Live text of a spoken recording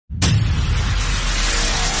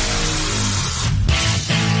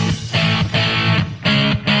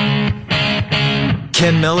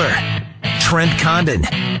Ken Miller, Trent Condon.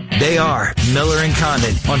 They are Miller and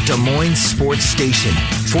Condon on Des Moines Sports Station,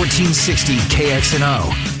 1460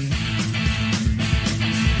 KXNO.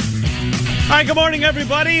 Hi, good morning,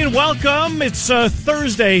 everybody, and welcome. It's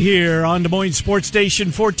Thursday here on Des Moines Sports Station,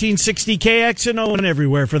 1460 KXNO, and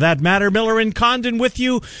everywhere for that matter. Miller and Condon with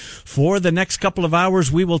you for the next couple of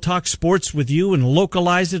hours. We will talk sports with you and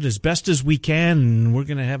localize it as best as we can, and we're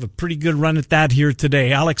going to have a pretty good run at that here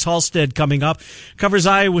today. Alex Halstead coming up, covers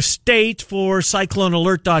Iowa State for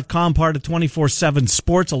CycloneAlert.com, part of 24/7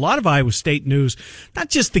 Sports. A lot of Iowa State news, not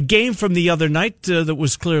just the game from the other night that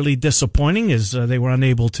was clearly disappointing as they were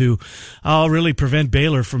unable to really prevent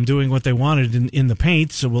Baylor from doing what they wanted in the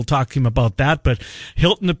paint, so we'll talk to him about that. But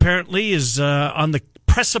Hilton apparently is on the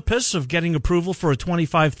precipice of getting approval for a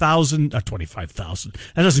 $25,000,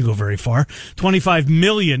 that doesn't go very far, $25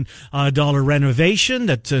 million renovation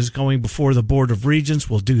that is going before the Board of Regents.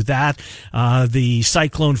 We'll do that. The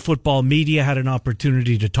Cyclone football media had an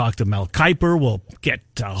opportunity to talk to Mel Kiper. We'll get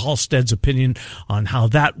Halstead's opinion on how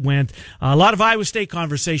that went. A lot of Iowa State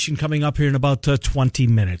conversation coming up here in about 20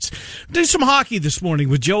 minutes. Do some hockey this morning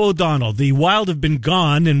with Joe O'Donnell. The Wild have been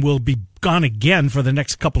gone and will be gone again for the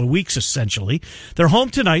next couple of weeks, essentially. They're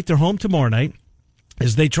home tonight. They're home tomorrow night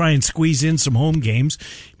as they try and squeeze in some home games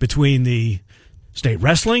between the state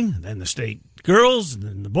wrestling, and then the state girls, and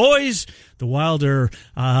then the boys. The Wild are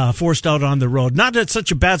forced out on the road. Not at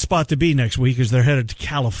such a bad spot to be next week as they're headed to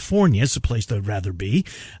California. It's a place they'd rather be.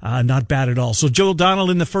 Not bad at all. So Joe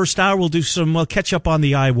O'Donnell in the first hour. We'll do some catch up on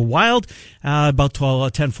the Iowa Wild about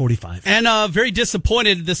 10:45. And very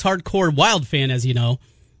disappointed, this hardcore Wild fan, as you know.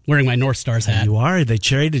 Wearing my North Stars hat. You are. They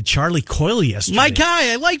traded Charlie Coyle yesterday. My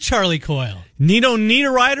guy. I like Charlie Coyle. Nino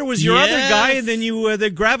Niederreiter was your other guy, and then you they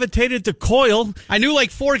gravitated to Coyle. I knew like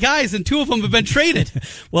 4 guys, and 2 of them have been traded.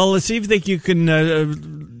 Well, let's see if you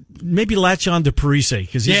can maybe latch on to Parise,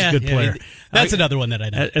 because he's a good player. That's another one that I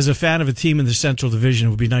know. As a fan of a team in the Central Division, it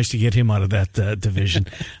would be nice to get him out of that division.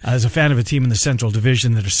 As a fan of a team in the Central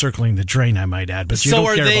Division that are circling the drain, I might add. But you don't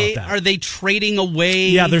care about that. Are they trading away?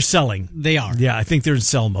 Yeah, they're selling. They are. Yeah, I think they're in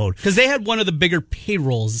sell mode. Because they had one of the bigger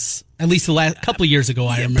payrolls, at least the last couple of years ago,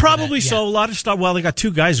 I remember. Probably so. A lot of stuff. Well, they got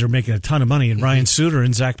 2 guys that are making a ton of money, and Ryan Suter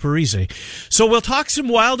and Zach Parise. So we'll talk some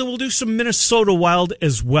Wild, and we'll do some Minnesota Wild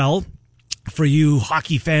as well. For you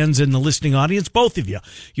hockey fans in the listening audience, both of you,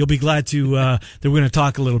 you'll be glad to that we're going to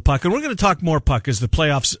talk a little puck. And we're going to talk more puck as the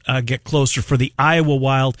playoffs get closer for the Iowa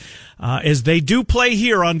Wild, as they do play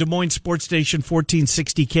here on Des Moines Sports Station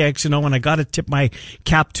 1460 KXNO. And I got to tip my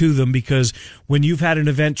cap to them, because when you've had an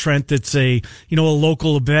event, Trent, that's a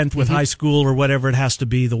local event with high school or whatever it has to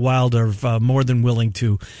be, the Wild are more than willing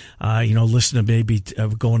to listen to maybe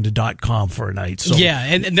going to .com for a night. So yeah,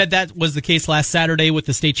 and that was the case last Saturday with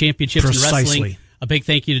the state championships in wrestling. A big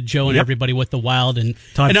thank you to Joe and everybody with the Wild and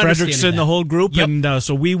Todd Fredrickson, the whole group. Yep. And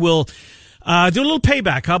so we will do a little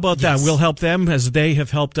payback. How about that? We'll help them as they have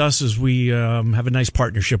helped us, as we have a nice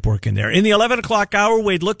partnership working there. In the 11 o'clock hour,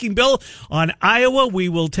 Wade Looking Bill on Iowa. We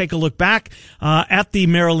will take a look back at the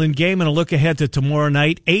Maryland game and a look ahead to tomorrow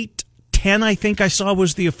night. 8:10, I think I saw,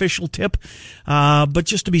 was the official tip. But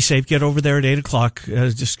just to be safe, get over there at 8 o'clock,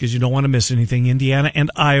 just because you don't want to miss anything. Indiana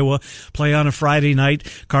and Iowa play on a Friday night.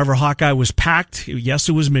 Carver Hawkeye was packed. Yes,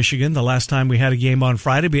 it was Michigan. The last time we had a game on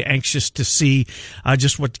Friday. Be anxious to see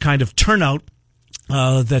just what kind of turnout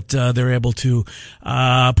that they're able to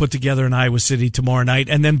put together in Iowa City tomorrow night.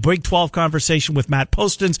 And then Big 12 conversation with Matt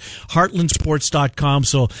Postins, heartlandsports.com.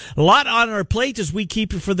 So a lot on our plate as we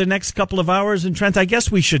keep it for the next couple of hours. And Trent, I guess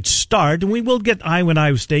we should start, and we will get Iowa and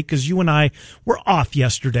Iowa State, because you and I were off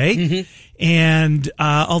yesterday. Mm-hmm. And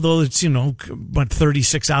although it's, about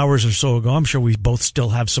 36 hours or so ago, I'm sure we both still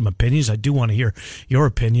have some opinions. I do want to hear your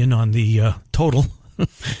opinion on the total.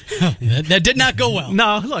 That did not go well.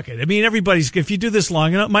 No, look, if you do this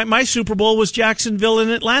long enough, my Super Bowl was Jacksonville and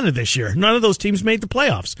Atlanta this year. None of those teams made the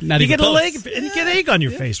playoffs. You get a leg and you get egg on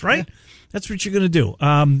your face, right? Yeah. That's what you're going to do.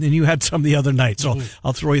 And you had some the other night, so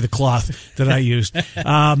I'll throw you the cloth that I used.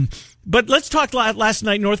 But let's talk last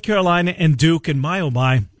night, North Carolina and Duke, and my oh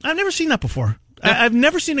my, I've never seen that before. I've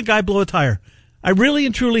never seen a guy blow a tire. I really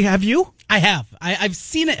and truly have. You? I have. I've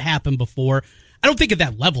seen it happen before. I don't think at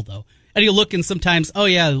that level, though. And you look, and sometimes,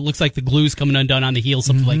 it looks like the glue's coming undone on the heel,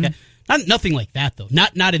 something like that. Nothing like that, though.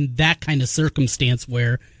 Not in that kind of circumstance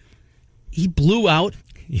where he blew out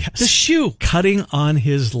the shoe. Cutting on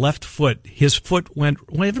his left foot. His foot went,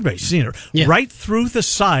 everybody's seen it, right through the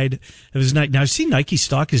side of his Nike. Now, I see Nike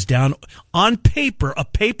stock is down on paper. A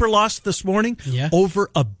paper loss this morning, over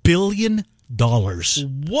 $1 billion.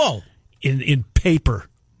 Whoa. In paper.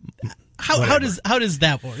 How does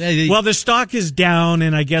that work? Well, the stock is down,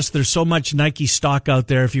 and I guess there's so much Nike stock out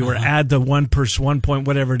there. If you were to add the 1 point,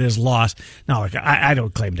 whatever it is, loss. No, I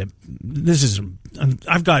don't claim to. This is.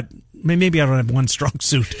 I've got. Maybe I don't have one strong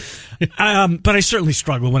suit, but I certainly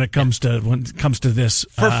struggle when it comes to this.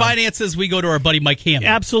 For finances, we go to our buddy Mike Hammond.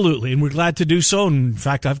 Absolutely, and we're glad to do so. And in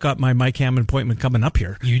fact, I've got my Mike Hammond appointment coming up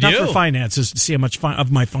here. You Not do? for finances, to see how much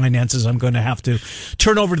of my finances I'm going to have to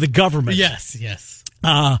turn over to the government. Yes.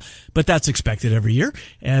 But that's expected every year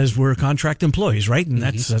as we're contract employees, right? And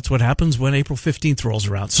that's what happens when April 15th rolls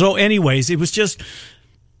around. So anyways, it was just,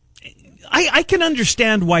 I can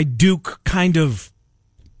understand why Duke kind of,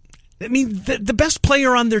 I mean, the best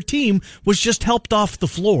player on their team was just helped off the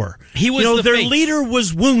floor. He was their face. leader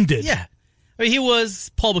was wounded. Yeah. I mean, he was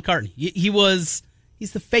Paul McCartney.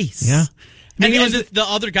 He's the face. Yeah. I mean, and the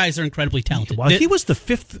other guys are incredibly talented. Well, he was the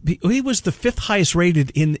fifth highest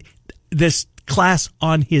rated in this class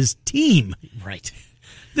on his team. Right.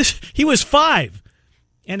 He was 5.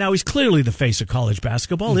 And now he's clearly the face of college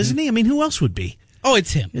basketball, isn't he? I mean, who else would be? Oh,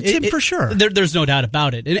 it's him. It's him for sure. There's no doubt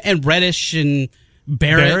about it. And Reddish and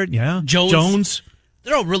Barrett, yeah. Jones,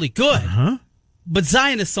 they're all really good. Uh-huh. But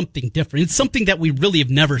Zion is something different. It's something that we really have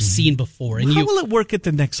never seen before. And how will it work at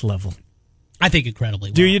the next level? I think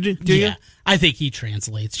incredibly well. Do you? Yeah, I think he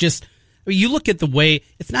translates. Just, I mean, you look at the way,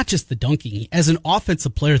 it's not just the dunking. As an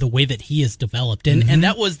offensive player, the way that he has developed. And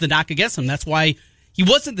that was the knock against him. That's why he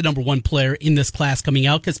wasn't the number 1 player in this class coming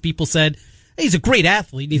out, because people said, hey, he's a great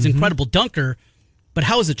athlete, and he's an incredible dunker, but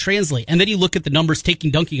how does it translate? And then you look at the numbers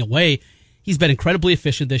taking dunking away. He's been incredibly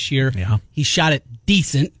efficient this year. Yeah. He shot it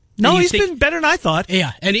decent. No, he's been better than I thought.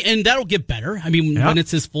 Yeah, and that'll get better. I mean, when it's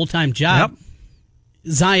his full-time job,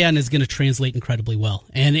 Zion is going to translate incredibly well.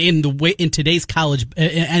 And in today's college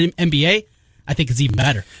NBA, I think it's even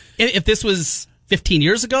better. If this was 15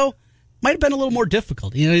 years ago, might have been a little more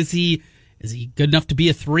difficult. You know, is he good enough to be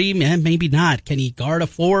a 3? Man, maybe not. Can he guard a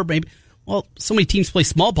 4? Maybe. Well, so many teams play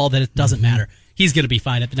small ball that it doesn't matter. He's going to be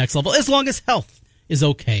fine at the next level as long as health is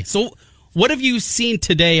okay. So, what have you seen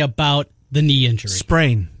today about the knee injury?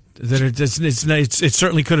 Sprain. That it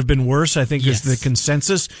certainly could have been worse, I think, is the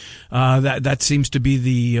consensus. That seems to be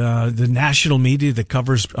the national media that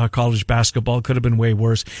covers college basketball. Could have been way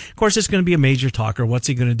worse. Of course, it's going to be a major talker. What's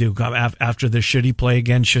he going to do after this? Should he play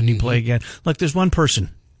again? Shouldn't he play again? Look, there's one person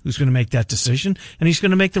who's going to make that decision, and he's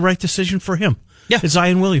going to make the right decision for him. Yeah. It's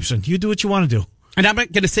Zion Williamson. You do what you want to do. And I'm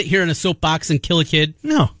not going to sit here in a soapbox and kill a kid.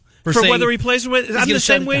 No. For whether he plays, I'm the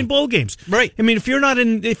same way in bowl games. Right. I mean, if you're not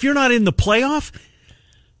in the playoff,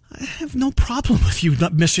 I have no problem with you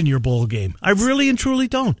not missing your bowl game. I really and truly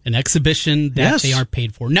don't. An exhibition that they aren't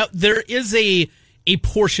paid for. Now, there is a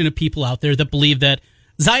portion of people out there that believe that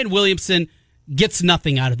Zion Williamson gets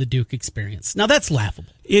nothing out of the Duke experience. Now, that's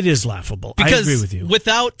laughable. It is laughable. Because I agree with you.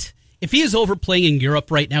 If he is overplaying in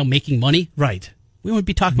Europe right now making money, right, we wouldn't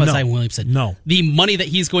be talking about Zion Williamson. No. The money that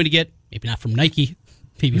he's going to get, maybe not from Nike,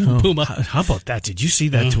 maybe from Puma. How about that? Did you see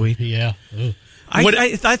that tweet? Yeah.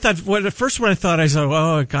 I thought, at first when I thought, I thought,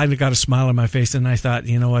 oh, I kind of got a smile on my face, and I thought,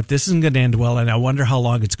 you know what, this isn't going to end well, and I wonder how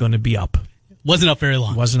long it's going to be up. Wasn't up very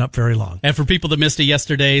long. And for people that missed it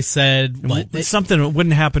yesterday, said what? Something that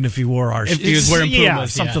wouldn't happen if he wore ours. If he was wearing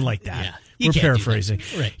Pumas. Something like that. Yeah. We're paraphrasing.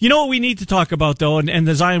 Right. You know what we need to talk about, though, and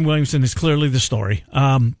the Zion Williamson is clearly the story.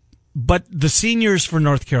 But the seniors for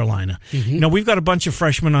North Carolina. You know, we've got a bunch of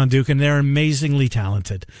freshmen on Duke, and they're amazingly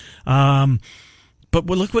talented. But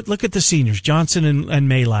look at the seniors, Johnson and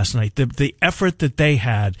May last night. The effort that they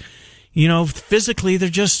had, you know, physically they're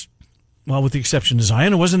just, well, with the exception of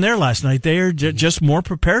Zion, who wasn't there last night. They're just more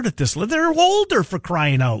prepared at this. They're older, for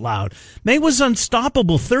crying out loud. May was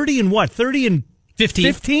unstoppable. 30 and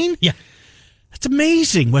 15? Yeah. That's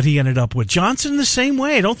amazing what he ended up with. Johnson the same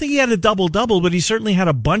way. I don't think he had a double-double, but he certainly had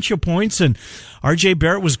a bunch of points, and R.J.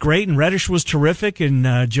 Barrett was great, and Reddish was terrific,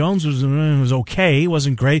 and Jones was okay. He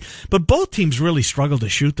wasn't great. But both teams really struggled to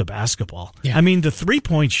shoot the basketball. Yeah. I mean, the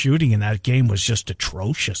three-point shooting in that game was just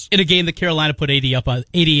atrocious. In a game that Carolina put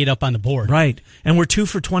 88 up on the board. Right. And we're 2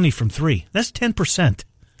 for 20 from 3. That's 10%.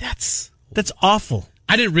 That's awful.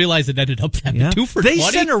 I didn't realize it ended up that. Yeah. 2 for 20? They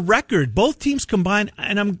set a record. Both teams combined,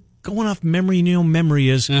 and I'm going off memory, you know, memory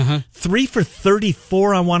is 3 for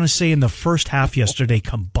 34, I want to say, in the first half yesterday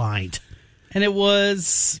combined. And it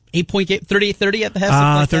was 8-point game, 38-30 at the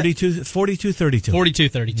half? 42-32.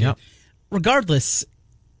 42-32. Yep. Regardless,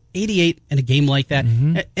 88 in a game like that,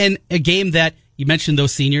 and a game that you mentioned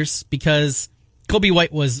those seniors, because Kobe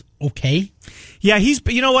White was okay. Yeah,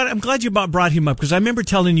 you know what? I'm glad you brought him up, because I remember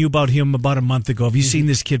telling you about him about a month ago. Have you seen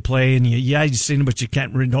this kid play? And you've seen him, but you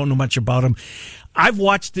don't know much about him. I've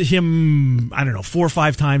watched him, I don't know, 4 or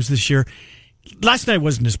 5 times this year. Last night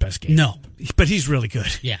wasn't his best game. No. But he's really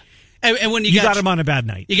good. Yeah. And when you got him on a bad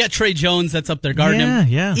night. You got Trey Jones that's up there guarding him.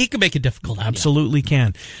 Yeah. He can make it difficult on Absolutely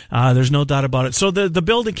can. There's no doubt about it. So the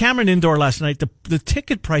building, Cameron Indoor last night, the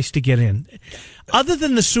ticket price to get in, other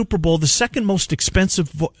than the Super Bowl, the second most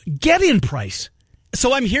expensive get-in price.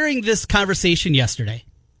 So I'm hearing this conversation yesterday,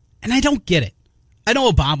 and I don't get it. I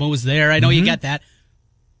know Obama was there. I know you got that.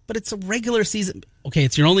 But it's a regular season. Okay,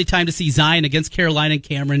 it's your only time to see Zion against Carolina and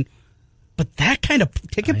Cameron. But that kind of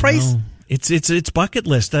ticket price? It's bucket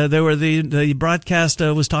list. There were the broadcast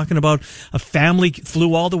was talking about a family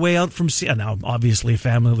flew all the way out from now obviously a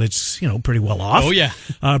family that's pretty well off. Oh yeah,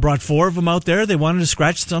 brought 4 of them out there. They wanted to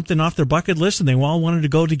scratch something off their bucket list, and they all wanted to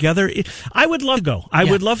go together. I would love to go. I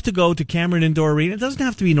would love to go to Cameron Indoor Arena. It doesn't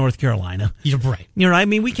have to be North Carolina. You're right. I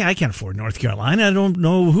mean, I can't afford North Carolina. I don't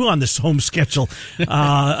know who on this home schedule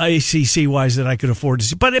ACC wise that I could afford to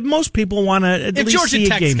see. But if most people want to at if least Georgia see a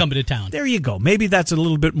Tech's game, coming to town, there you go. Maybe that's a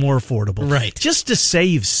little bit more affordable. Right. Just to say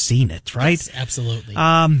you've seen it, right? Yes, absolutely.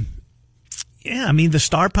 Yeah, I mean, the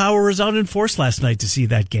star power was out in force last night to see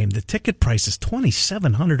that game. The ticket price is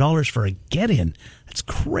 $2,700 for a get-in. That's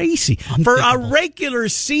crazy. For a regular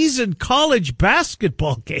season college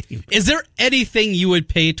basketball game. Is there anything you would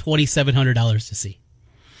pay $2,700 to see?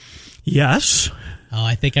 Yes. Oh,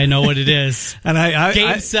 I think I know what it is. And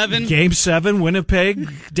Game 7? Game 7,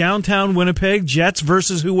 Winnipeg, downtown Winnipeg, Jets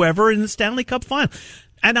versus whoever in the Stanley Cup final.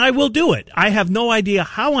 And I will do it. I have no idea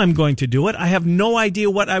how I'm going to do it. I have no idea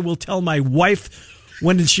what I will tell my wife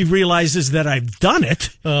when she realizes that I've done it.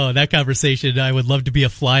 Oh, that conversation. I would love to be a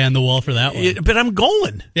fly on the wall for that one. But I'm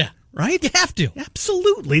going. Yeah. Right? You have to.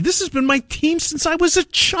 Absolutely. This has been my team since I was a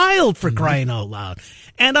child, for crying out loud.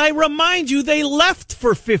 And I remind you, they left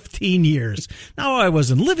for 15 years. Now, I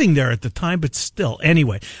wasn't living there at the time, but still.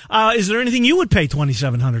 Anyway, is there anything you would pay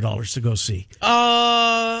 $2,700 to go see?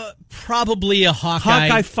 Probably a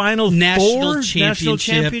Hawkeye Final National Four National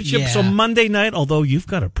Championship. Yeah. So Monday night, although you've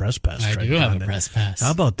got a press pass. I do have a press pass.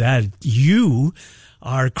 How about that? You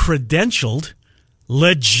are credentialed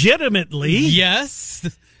legitimately.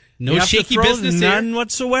 Yes. No shaky business none here.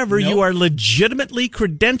 whatsoever. Nope. You are legitimately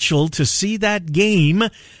credentialed to see that game,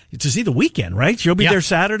 to see the weekend, right? You'll be there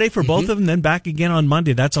Saturday for both of them, then back again on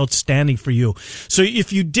Monday. That's outstanding for you. So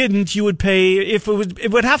if you didn't, you would pay, it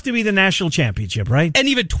would have to be the national championship, right? And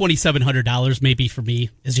even $2,700 maybe for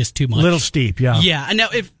me is just too much. Little steep, yeah. Yeah. And now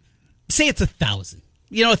say it's $1,000,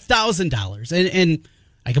 $1,000 and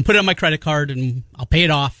I can put it on my credit card and I'll pay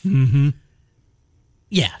it off. Mm-hmm.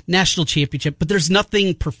 Yeah, national championship, but there's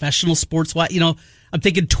nothing professional sports-wise. I'm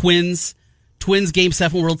thinking Twins Game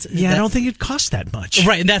 7 World. Yeah, I don't think it costs that much.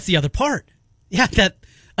 Right, and that's the other part. Yeah, that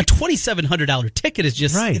a $2,700 ticket is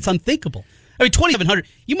just, it's unthinkable. I mean, $2,700,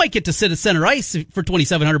 you might get to sit at center ice for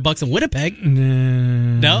 $2,700 in Winnipeg.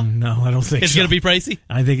 No? No, I don't think it's so. going to be pricey?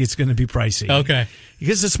 I think it's going to be pricey. Okay.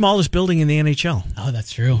 Because it's the smallest building in the NHL. Oh,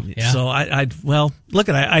 that's true. Yeah. So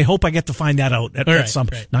I hope I get to find that out at some.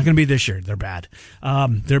 Right. Not going to be this year. They're bad.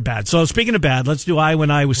 They're bad. So speaking of bad, let's do Iowa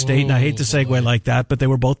and Iowa State. And I hate to segue like that, but they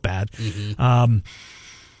were both bad. Mm-hmm.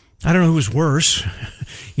 I don't know who's worse.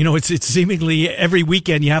 It's seemingly every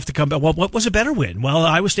weekend you have to come back. Well, what was a better win? Well,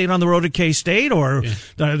 Iowa State on the road at K-State or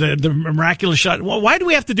the miraculous shot. Well, why do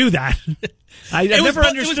we have to do that? I never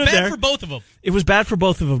understood it was bad there. for both of them. It was bad for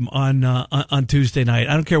both of them on Tuesday night.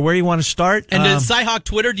 I don't care where you want to start. And Cyhawk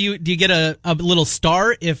Twitter, do you get a little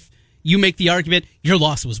star if you make the argument your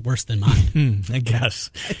loss was worse than mine? I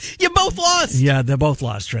guess you both lost. Yeah, they both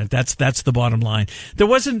lost, Trent. That's the bottom line. There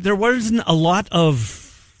wasn't a lot of.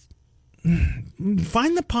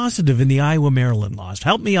 Find the positive in the Iowa-Maryland loss.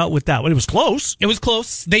 Help me out with that. It was close. It was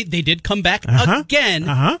close. They did come back again.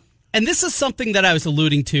 And this is something that I was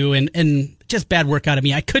alluding to, and just bad work out of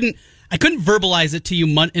me. I couldn't verbalize it to you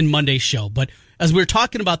in Monday's show, but as we were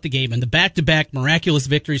talking about the game and the back-to-back miraculous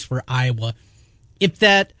victories for Iowa, if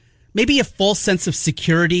that maybe a false sense of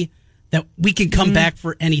security that we can come back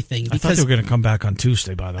for anything. I thought they were going to come back on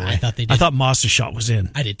Tuesday, by the way. I thought they did. I thought Moss's shot was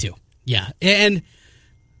in. I did too. Yeah.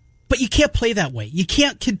 But you can't play that way. You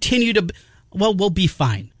can't continue to, we'll be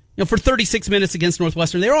fine. For 36 minutes against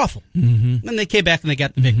Northwestern, they were awful. Mm-hmm. And they came back and they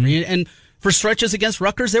got the victory. And for stretches against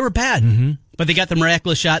Rutgers, they were bad. Mm-hmm. But they got the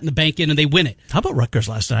miraculous shot in the bank in and they win it. How about Rutgers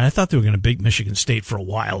last night? I thought they were going to beat Michigan State for a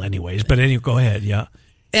while anyways. But anyway, go ahead, yeah.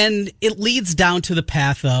 And it leads down to the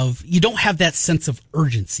path of you don't have that sense of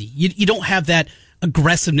urgency. You don't have that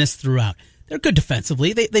aggressiveness throughout. They're good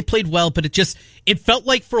defensively. They played well, but it felt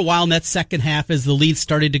like for a while in that second half as the lead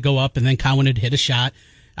started to go up and then Cowan had hit a shot.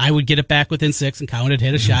 I would get it back within 6 and Cowan had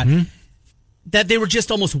hit a shot. That they were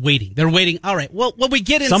just almost waiting. They're waiting. All right, well, when we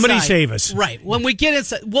get inside. Somebody save us. Right. When we get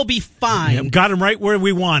inside, we'll be fine. Yeah, got them right where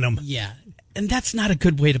we want them. Yeah. And that's not a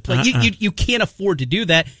good way to play. You can't afford to do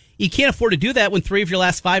that. You can't afford to do that when 3 of your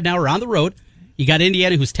last 5 now are on the road. You got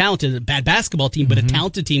Indiana, who's talented, a bad basketball team, but a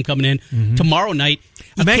talented team coming in tomorrow night.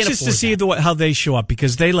 I'm anxious to see how they show up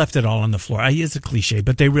because they left it all on the floor. It's a cliche,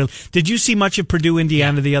 but they really did. You see much of Purdue,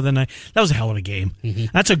 Indiana the other night? That was a hell of a game.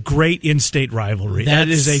 That's a great in-state rivalry. That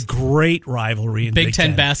is a great rivalry in Big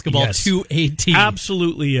Ten basketball. 2-18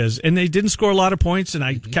 absolutely is. And they didn't score a lot of points. And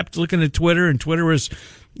I kept looking at Twitter, and Twitter was,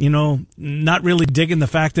 not really digging the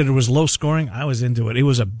fact that it was low scoring. I was into it. It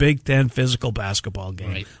was a Big Ten physical basketball game.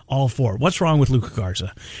 Right. All 4. What's wrong with Luka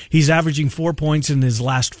Garza? He's averaging 4 points in his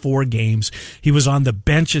last 4 games. He was on the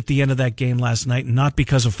bench at the end of that game last night, not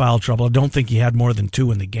because of foul trouble. I don't think he had more than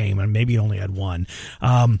 2 in the game, and maybe he only had 1.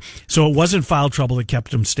 So it wasn't foul trouble that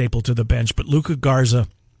kept him stapled to the bench, but Luka Garza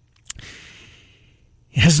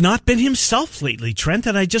has not been himself lately, Trent,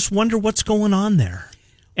 and I just wonder what's going on there.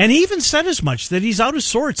 And he even said as much, that he's out of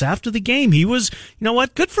sorts after the game. He was,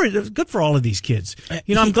 good for all of these kids.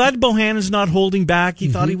 I'm glad Bohannon's not holding back. He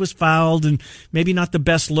thought he was fouled, and maybe not the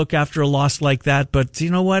best look after a loss like that. But you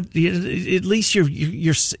know what? At least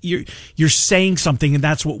you're saying something, and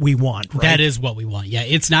that's what we want. Right? That is what we want. Yeah,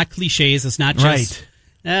 it's not cliches. It's not just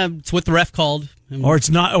it's what the ref called. Or it's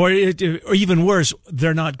not, or even worse,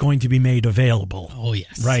 they're not going to be made available. Oh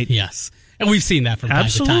yes, right, yes, and we've seen that from time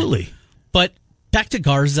to time. Absolutely, but. Back to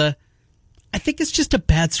Garza, I think it's just a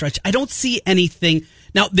bad stretch. I don't see anything.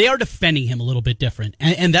 Now, they are defending him a little bit different,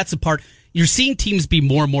 and that's the part. You're seeing teams be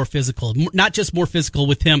more and more physical, not just more physical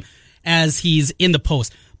with him as he's in the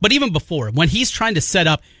post, but even before. When he's trying to set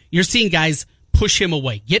up, you're seeing guys push him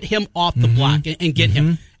away, get him off the block, and get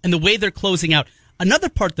him. And the way they're closing out. Another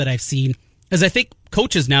part that I've seen is I think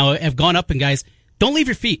coaches now have gone up and guys, don't leave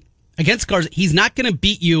your feet. Against Garza, he's not going to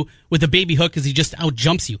beat you with a baby hook because he just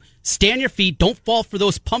outjumps you. Stay on your feet. Don't fall for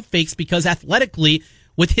those pump fakes because athletically,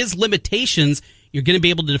 with his limitations, you're going to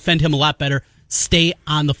be able to defend him a lot better. Stay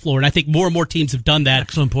on the floor. And I think more and more teams have done that.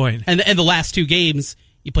 Excellent point. And the last 2 games,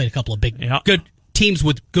 you played a couple of good teams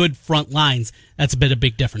with good front lines. That's been a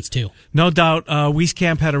big difference, too. No doubt.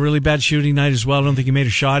 Wieskamp had a really bad shooting night as well. I don't think he made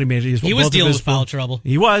a shot. He was dealing with foul trouble.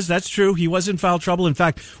 He was. That's true. He was in foul trouble. In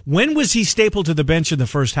fact, when was he stapled to the bench in the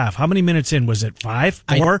first half? How many minutes in? Was it 5?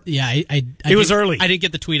 4? It was early. I didn't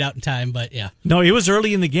get the tweet out in time, but yeah. No, it was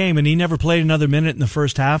early in the game, and he never played another minute in the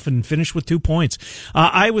first half and finished with 2 points.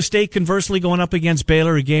 Iowa State, conversely, going up against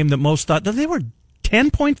Baylor, a game that most thought that they were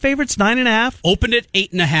 10-point favorites, 9.5. Opened at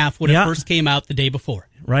 8.5 when it first came out the day before.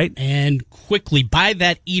 Right. And quickly, by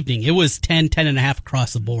that evening, it was 10.5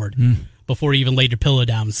 across the board before you even laid your pillow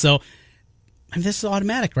down. So, this is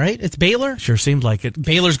automatic, right? It's Baylor. Sure seemed like it.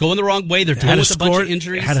 Baylor's going the wrong way. They're dealing with a bunch of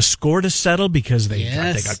injuries. Had a score to settle because they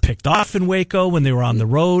got picked off in Waco when they were on the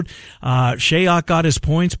road. Shayok got his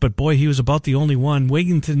points, but boy, he was about the only one.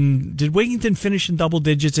 Did Wigginton finish in double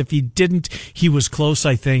digits? If he didn't, he was close,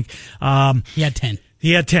 I think. He had 10.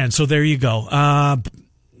 He had 10, so there you go.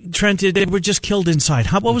 Trent, they were just killed inside.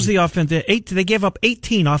 What was the offense? They gave up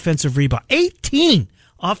 18 offensive rebounds. 18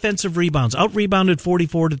 offensive rebounds. Out-rebounded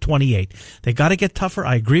 44-28. They got to get tougher.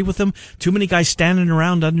 I agree with them. Too many guys standing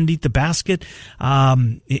around underneath the basket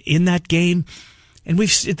in that game. And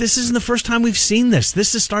this isn't the first time we've seen this.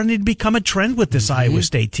 This is starting to become a trend with this Iowa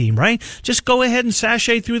State team, right? Just go ahead and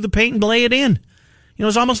sashay through the paint and lay it in.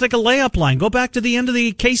 It's almost like a layup line. Go back to the end of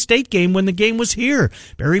the K-State game when the game was here.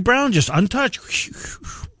 Barry Brown just untouched,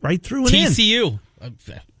 right through and TCU.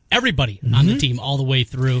 Everybody on the team all the way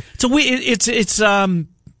through. So it's a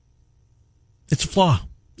flaw.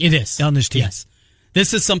 It is on this team. Yes,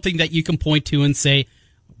 this is something that you can point to and say,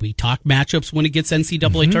 we talk matchups when it gets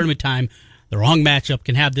NCAA tournament time. The wrong matchup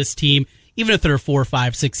can have this team, even if they're a 4,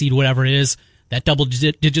 5, 6 seed, whatever it is, that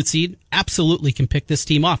double-digit seed absolutely can pick this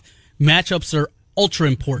team off. Matchups are ultra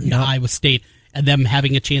important to Iowa State and them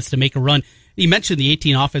having a chance to make a run. You mentioned the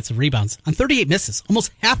 18 offensive rebounds on 38 misses.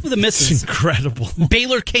 Almost half of the misses. It's incredible.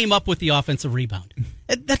 Baylor came up with the offensive rebound.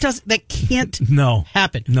 That can't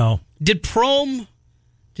happen. No. Did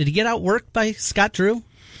he get outworked by Scott Drew?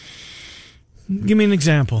 Give me an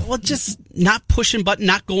example. Well, just not pushing button,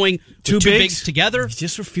 not going two bigs together. He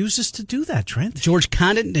just refuses to do that, Trent. George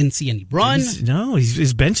Condon didn't see any run.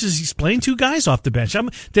 His bench he's playing 2 guys off the bench.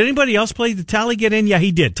 Did anybody else play? Did Tally get in? Yeah,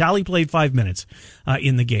 he did. Tally played 5 minutes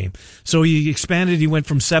in the game. So he expanded. He went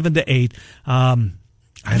from 7 to 8.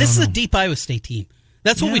 This is a deep Iowa State team.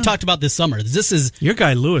 That's what we talked about this summer. This is your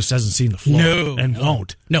guy Lewis hasn't seen the floor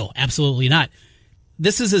won't. No, absolutely not.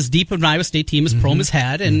 This is as deep of an Iowa State team as Prohm has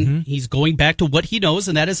had, and he's going back to what he knows,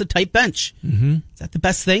 and that is a tight bench. Is that the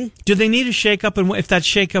best thing? Do they need a shakeup? And if that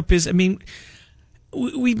shakeup is,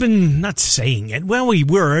 we've been not saying it. Well, we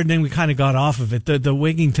were, and then we kind of got off of it. The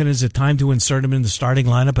Wigington is a time to insert him in the starting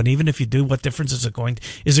lineup, and even if you do, what difference is it going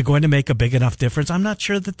to make a big enough difference? I'm not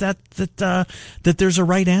sure that there's a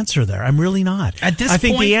right answer there. I'm really not. At this I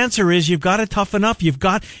think point, the answer is you've got to toughen up. You've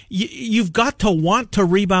got to want to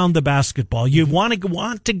rebound the basketball. You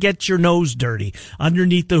want to get your nose dirty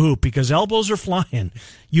underneath the hoop because elbows are flying.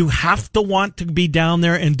 You have to want to be down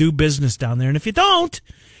there and do business down there, and if you don't.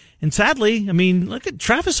 And sadly, I mean, look at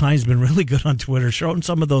Travis Hines been really good on Twitter, showing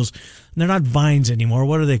some of those. They're not vines anymore.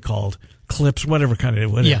 What are they called? Clips, whatever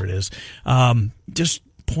it is. Just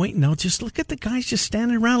pointing out. Just look at the guys just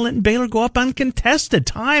standing around letting Baylor go up uncontested,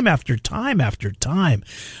 time after time after time.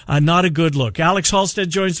 Not a good look. Alex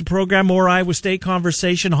Halstead joins the program. More Iowa State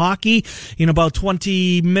conversation. Hockey in about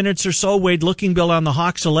 20 minutes or so. Wade Lookingbill on the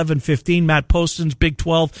Hawks. 11:15. Matt Poston's Big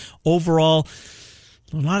 12 overall.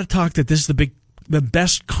 A lot of talk that this is the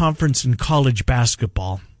best conference in college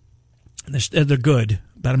basketball. They're good,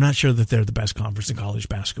 but I'm not sure that they're the best conference in college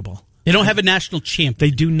basketball. They don't have a national champion. They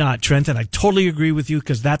do not, Trent, and I totally agree with you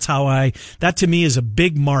because that to me is a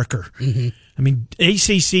big marker. Mm-hmm. I mean,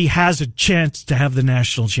 ACC has a chance to have the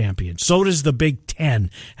national champion. So does the Big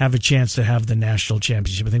Ten have a chance to have the national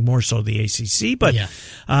championship. I think more so the ACC, but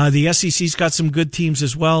the SEC's got some good teams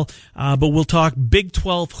as well. But we'll talk Big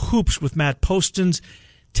 12 hoops with Matt Postons.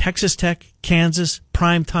 Texas Tech, Kansas,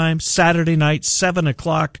 prime time, Saturday night, 7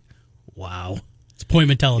 o'clock. Wow. It's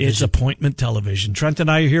appointment television. It's appointment television. Trent and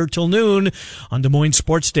I are here till noon on Des Moines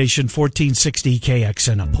Sports Station, 1460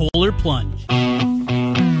 KXNO. Polar Plunge.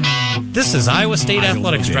 This is Iowa State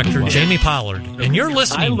Athletics Director Jamie Pollard, and you're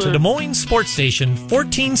listening to Des Moines Sports Station,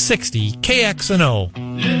 1460 KXNO.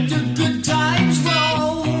 Let the good times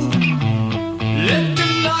roll. Let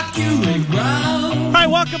them knock you around. All right,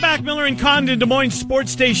 welcome back. Miller and Condon, Des Moines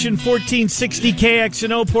Sports Station, 1460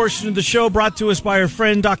 KXNO. Portion of the show brought to us by our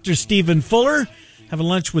friend Dr. Stephen Fuller. Having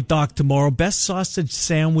lunch with Doc tomorrow. Best sausage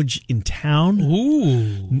sandwich in town.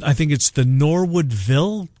 Ooh. I think it's the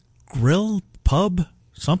Norwoodville Grill Pub,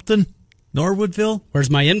 something. Norwoodville. Where's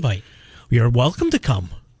my invite? You're welcome to come.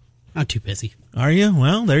 I'm too busy. Are you?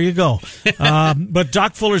 Well, there you go. But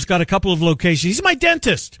Doc Fuller's got a couple of locations. He's my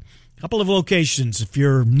dentist. A couple of locations. If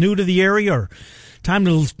you're new to the area or time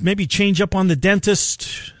to maybe change up on the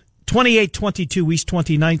dentist, 2822 East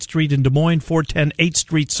 29th Street in Des Moines, 410 8th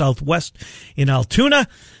Street Southwest in Altoona.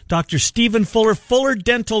 Dr. Stephen Fuller,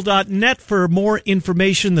 fullerdental.net for more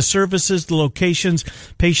information, the services, the locations,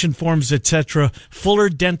 patient forms, etc.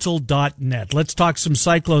 fullerdental.net. Let's talk some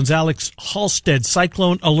Cyclones. Alex Halstead,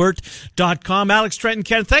 cyclonealert.com. Alex, Trenton,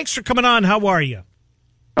 Ken, thanks for coming on. How are you?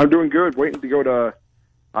 I'm doing good. Waiting to go to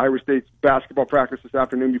Iowa State's basketball practice this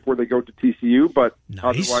afternoon before they go to TCU, but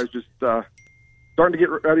otherwise just starting to get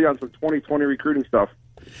ready on some 2020 recruiting stuff.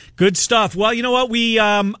 Good stuff. Well, you know what?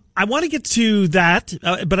 I want to get to that,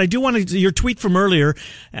 but I do want to, your tweet from earlier,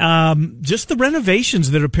 just the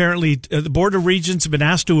renovations that apparently the Board of Regents have been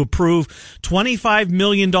asked to approve, $25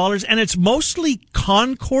 million, and it's mostly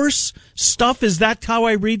concourse stuff. Is that how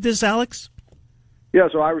I read this, Alex? Yeah,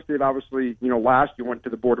 so Iowa State obviously, last year went to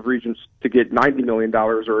the Board of Regents to get $90 million,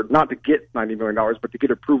 or not to get $90 million, but to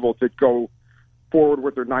get approval to go forward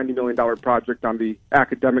with their $90 million project on the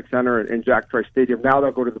Academic Center and Jack Trice Stadium. Now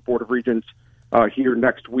they'll go to the Board of Regents here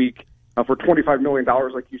next week for $25 million,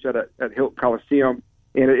 like you said, at Hilton Coliseum.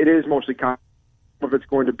 And it is mostly some of it's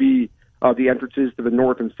going to be the entrances to the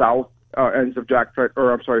north and south ends of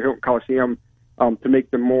Hilton Coliseum to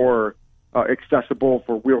make them more accessible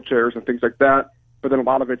for wheelchairs and things like that. But then a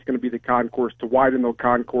lot of it's going to be the concourse, to widen the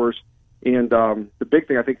concourse. And the big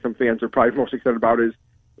thing I think some fans are probably most excited about is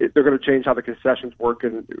they're going to change how the concessions work,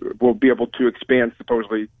 and we'll be able to expand,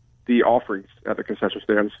 supposedly, the offerings at the concession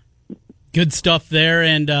stands. Good stuff there,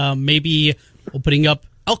 and maybe opening up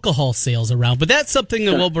alcohol sales around. But that's something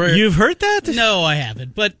that we'll bring. You've heard that? No, I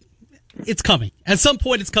haven't, but it's coming. At some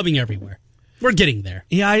point, it's coming everywhere. We're getting there.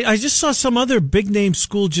 Yeah, I just saw some other big-name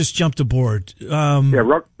school just jumped aboard.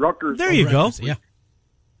 Rutgers. There you go. Yeah.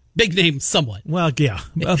 Big name, somewhat. Well, yeah.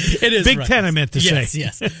 It is Big Rutgers. Ten, I meant to say.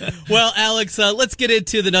 Yes. Well, Alex, let's get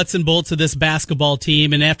into the nuts and bolts of this basketball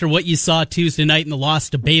team. And after what you saw Tuesday night in the loss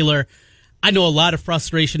to Baylor, I know a lot of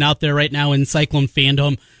frustration out there right now in Cyclone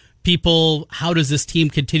fandom. People, how does this team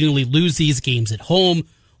continually lose these games at home?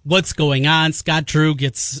 What's going on? Scott Drew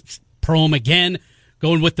gets prom again,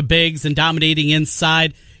 going with the bigs and dominating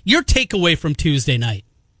inside. Your takeaway from Tuesday night?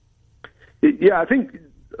 Yeah, I think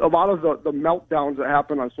a lot of the meltdowns that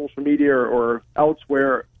happen on social media or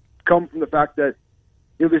elsewhere come from the fact that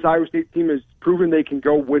this Iowa State team has proven they can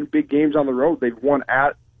go win big games on the road. They've won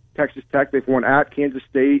at Texas Tech, they've won at Kansas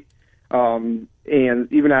State, and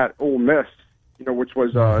even at Ole Miss. which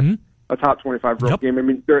was a top 25 road game. I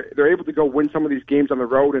mean, they're able to go win some of these games on the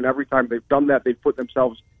road, and every time they've done that, they've put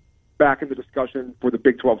themselves back in the discussion for the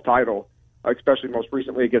Big 12 title, especially most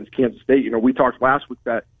recently against Kansas State. We talked last week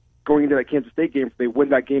that going into that Kansas State game, if they win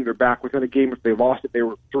that game, they're back within a game. If they lost it, they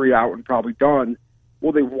were 3 out and probably done.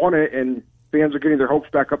 Well, they won it, and fans are getting their hopes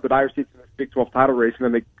back up that Iowa State's in the Big 12 title race,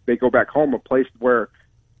 and then they go back home, a place where,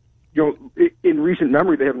 in recent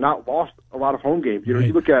memory, they have not lost a lot of home games. You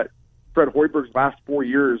look at Fred Hoiberg's last 4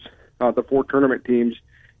 years, the 4 tournament teams,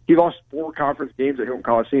 he lost 4 conference games at Hilton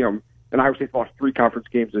Coliseum, and Iowa State lost 3 conference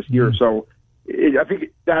games this year. So I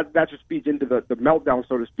think that just feeds into the meltdown,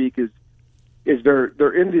 so to speak, is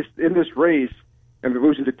they're in this race, and they're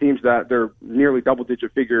losing to teams that they're nearly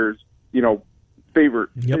double-digit figures,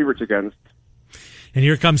 favorites against. And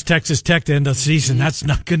here comes Texas Tech to end the season. That's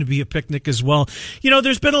not going to be a picnic as well.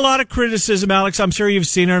 There's been a lot of criticism, Alex. I'm sure you've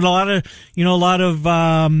seen it. A lot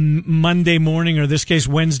of Monday morning, or in this case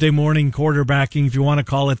Wednesday morning quarterbacking, if you want to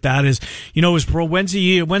call it that. When's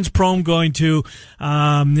Prohm going to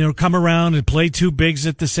come around and play 2 bigs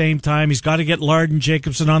at the same time? He's got to get Lard and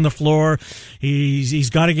Jacobson on the floor. He's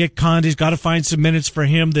got to get Condon. He's got to find some minutes for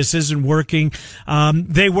him. This isn't working.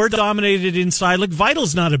 They were dominated inside. Look,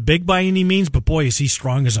 Vital's not a big by any means, but boy, is he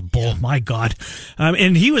strong as a bull. My God.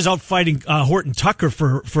 And he was out fighting Horton Tucker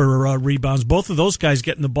for rebounds. Both of those guys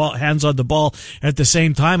getting the hands on the ball at the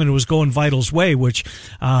same time, and it was going Vital's way, which,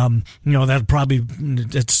 that probably,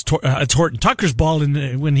 it's Horton Tucker's ball,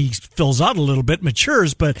 and when he fills out a little bit,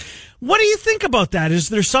 matures. But what do you think about that? Is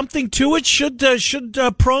there something to it? Should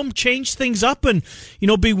Prohm change things up and,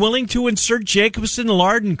 be willing to insert Jacobson,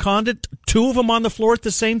 Lard, and Condon, 2 of them on the floor at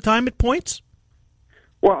the same time at points?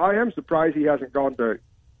 Well, I am surprised he hasn't gone to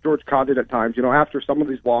George Condon at times. After some of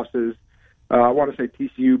these losses, I want to say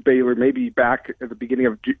TCU, Baylor, maybe back at the beginning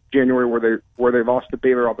of January where they lost to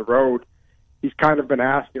Baylor on the road, he's kind of been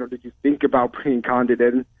asked, did you think about bringing Condon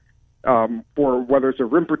in for whether it's a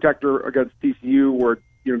rim protector against TCU where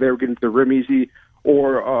they were getting to the rim easy,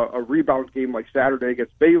 or a rebound game like Saturday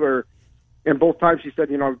against Baylor. And both times he said,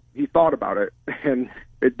 he thought about it, and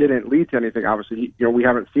it didn't lead to anything. Obviously, we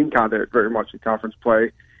haven't seen Condon very much in conference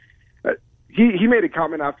play. He made a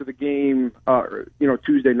comment after the game,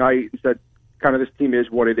 Tuesday night, and said, kind of, this team is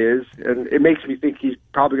what it is, and it makes me think he's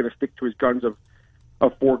probably going to stick to his guns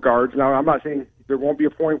of 4 guards. Now, I'm not saying there won't be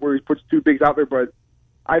a point where he puts 2 bigs out there, but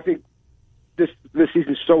I think this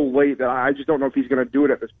season's so late that I just don't know if he's going to do it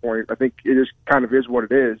at this point. I think it just kind of is what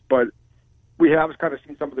it is, but we have kind of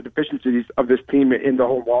seen some of the deficiencies of this team in the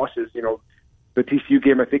home losses. The TCU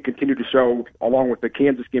game, I think, continued to show, along with the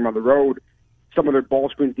Kansas game on the road, some of their ball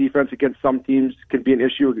screen defense against some teams can be an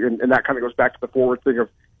issue, and that kind of goes back to the forward thing of,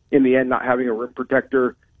 in the end, not having a rim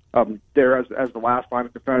protector there as the last line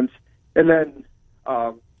of defense. And then,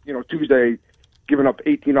 Tuesday, giving up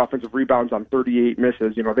 18 offensive rebounds on 38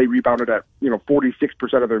 misses. They rebounded at,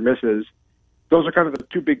 46% of their misses. Those are kind of the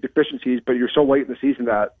 2 big deficiencies, but you're so late in the season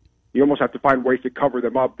that you almost have to find ways to cover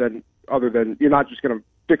them up, other than you're not just going to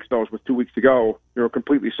fix those with 2 weeks to go,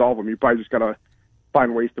 completely solve them. You probably just got to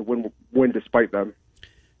find ways to win despite them.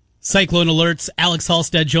 Cyclone Alerts, Alex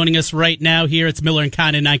Halstead joining us right now here. It's Miller and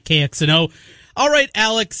Condon on KXNO. All right,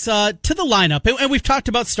 Alex, to the lineup. And we've talked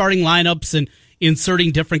about starting lineups and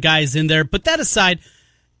inserting different guys in there. But that aside,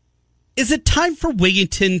 is it time for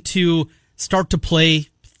Wigginton to start to play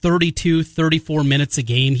 32, 34 minutes a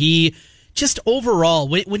game? He just overall,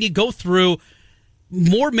 when you go through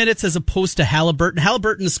more minutes as opposed to Halliburton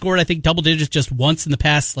has scored, I think, double digits just once in the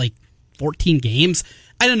past, 14 games.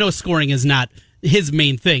 I don't know, scoring is not his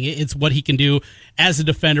main thing. It's what he can do as a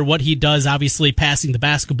defender, what he does, obviously, passing the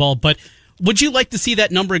basketball. But would you like to see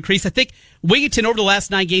that number increase? I think Wigginton, over the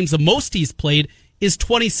last 9 games, the most he's played is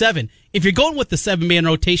 27. If you're going with the 7-man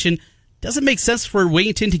rotation, does it make sense for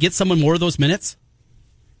Wigginton to get someone more of those minutes?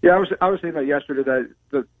 Yeah, I was saying that yesterday,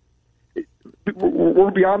 that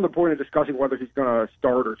we're beyond the point of discussing whether he's going to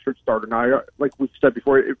start or should start or not. Like we've said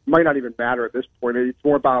before, it might not even matter at this point. It's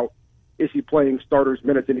more about, is he playing starters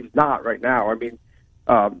minutes, and he's not right now. I mean,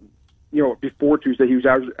 before Tuesday, he was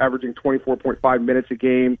averaging 24.5 minutes a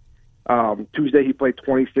game. Tuesday, he played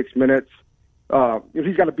 26 minutes.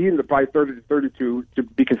 He's got to be in the probably 30 to 32 to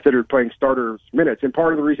be considered playing starters minutes. And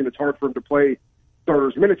part of the reason it's hard for him to play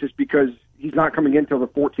starters minutes is because he's not coming in until the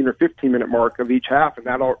 14 or 15 minute mark of each half, and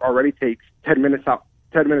that already takes 10 minutes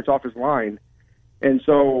off his line. And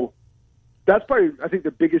so that's probably, I think,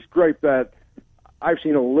 the biggest gripe that I've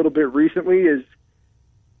seen a little bit recently is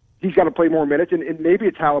he's got to play more minutes, and maybe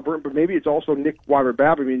it's Halliburton, but maybe it's also Nick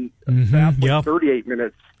Weimer-Babb. I mean, Babb played 38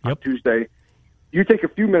 minutes on Tuesday. You take a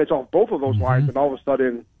few minutes off both of those lines, and all of a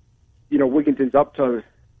sudden, Wigginton's up to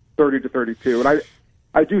 30 to 32. And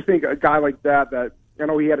I do think a guy like that I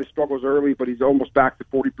know he had his struggles early, but he's almost back to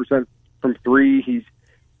 40% from three. He's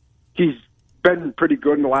been pretty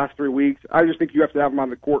good in the last 3 weeks. I just think you have to have him on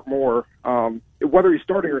the court more. Whether he's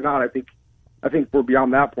starting or not, I think we're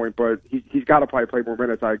beyond that point, but he's got to probably play more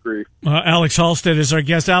minutes. I agree. Alex Halstead is our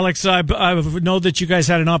guest. Alex, I know that you guys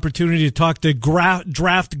had an opportunity to talk to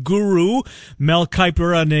draft guru Mel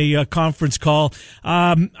Kiper on a conference call.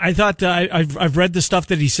 I thought I've read the stuff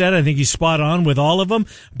that he said. I think he's spot on with all of them.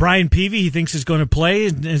 Brian Peavy, he thinks is going to play,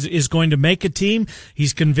 is going to make a team.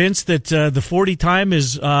 He's convinced that the 40 time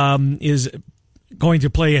is going to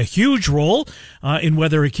play a huge role in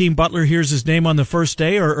whether Hakeem Butler hears his name on the first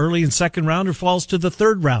day or early in second round or falls to the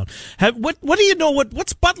third round. What do you know?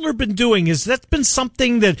 What's Butler been doing? Has that been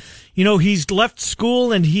something that, he's left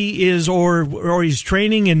school and he is, or he's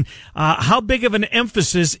training, and how big of an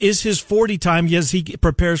emphasis is his 40 time as he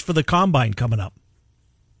prepares for the combine coming up?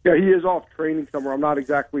 Yeah, he is off training somewhere. I'm not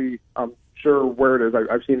exactly sure where it is.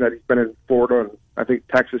 I've seen that he's been in Florida and I think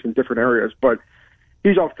Texas in different areas, but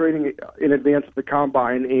he's off training in advance of the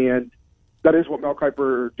combine, and that is what Mel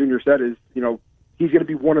Kiper Jr. said is, he's going to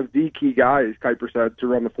be one of the key guys, Kiper said, to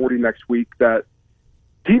run the 40 next week. That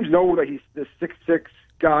teams know that he's this 6'6"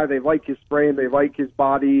 guy. They like his frame. They like his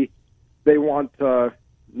body. They want to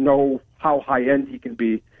know how high-end he can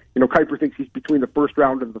be. Kiper thinks he's between the first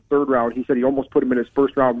round and the third round. He said he almost put him in his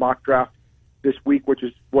first-round mock draft this week, which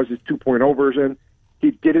was his 2.0 version. He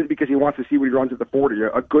didn't because he wants to see what he runs at the 40.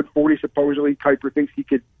 A good 40, supposedly. Kiper thinks he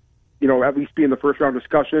could, at least be in the first-round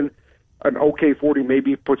discussion. An okay 40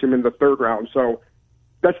 maybe puts him in the third round. So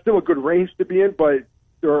that's still a good range to be in, but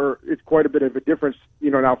it's quite a bit of a difference,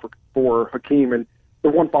 now for Hakeem. And the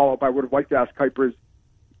one follow-up I would have liked to ask Kiper is,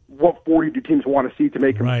 what 40 do teams want to see to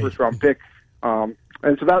make him a first-round pick? And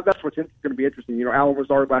so that's what's going to be interesting. Alan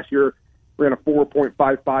Lazard last year ran a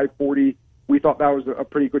 4.55 40. We thought that was a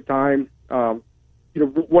pretty good time.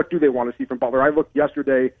 What do they want to see from Butler? I looked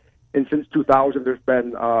yesterday, and since 2000, there's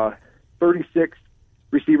been 36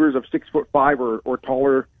 receivers of 6'5" or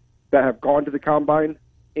taller that have gone to the combine,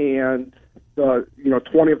 and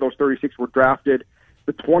 20 of those 36 were drafted.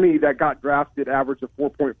 The 20 that got drafted averaged a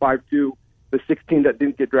 4.52. The 16 that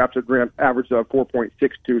didn't get drafted averaged a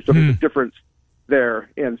 4.62. So there's a difference there,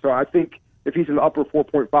 and so I think if he's in the upper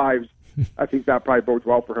 4.5s, I think that probably bodes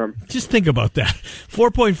well for him. Just think about that.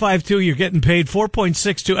 4.52, you're getting paid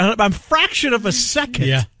 4.62. I'm a fraction of a second.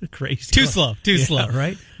 Yeah. Crazy. Too slow.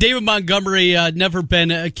 Right? David Montgomery, never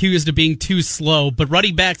been accused of being too slow, but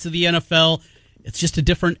running backs of the NFL, it's just a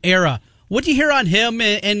different era. What do you hear on him?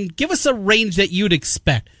 And give us a range that you'd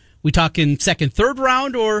expect. We talking second, third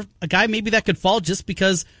round, or a guy maybe that could fall just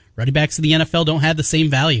because running backs in the NFL don't have the same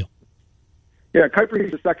value? Yeah, Kiper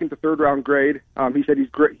needs a second to third round grade. He said he's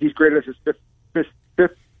graded as his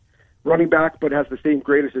fifth running back, but has the same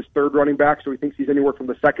grade as his third running back, so he thinks he's anywhere from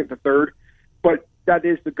the second to third. But that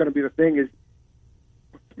is going to be the thing, is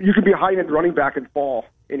you can be a high-end running back and fall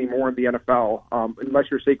anymore in the NFL. Unless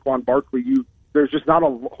you're Saquon Barkley, there's just not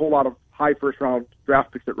a whole lot of high first-round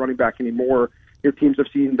draft picks at running back anymore. Your teams have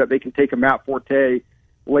seen that they can take a Matt Forte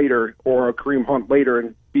later or a Kareem Hunt later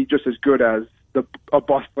and be just as good as a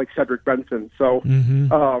bust like Cedric Benson. So,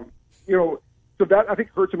 so that I think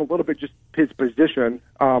hurts him a little bit, just his position.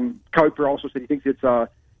 Kiper also said he thinks it's a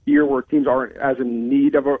year where teams aren't as in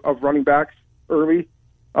need of running backs early.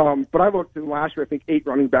 But I looked in last year, I think 8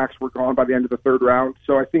 running backs were gone by the end of the third round.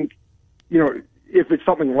 So I think, if it's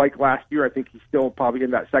something like last year, I think he's still probably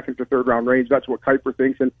in that second to third round range. That's what Kiper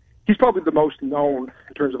thinks. And he's probably the most known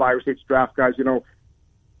in terms of Iowa State's draft guys.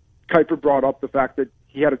 Kiper brought up the fact that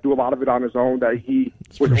he had to do a lot of it on his own, that he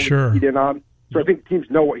was only keyed in on. So I think teams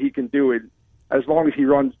know what he can do. And as long as he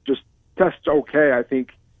runs just tests okay, I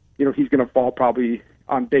think, he's going to fall probably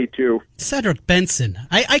on day 2. Cedric Benson.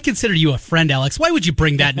 I consider you a friend, Alex. Why would you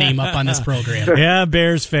bring that name up on this program? Yeah,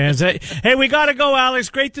 Bears fans. Hey, we got to go, Alex.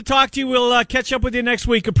 Great to talk to you. We'll catch up with you next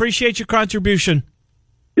week. Appreciate your contribution.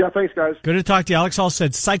 Yeah, thanks, guys. Good to talk to you. Alex Hall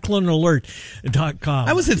said CycloneAlert.com.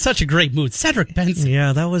 I was in such a great mood. Cedric Benson.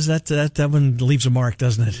 Yeah, that one leaves a mark,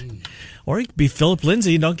 doesn't it? Or he could be Philip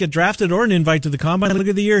Lindsay. Don't get drafted or an invite to the combine. Look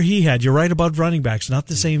at the year he had. You're right about running backs. Not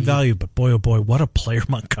the same value, but boy, oh boy, what a player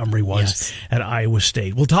Montgomery was at Iowa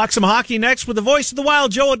State. We'll talk some hockey next with the voice of the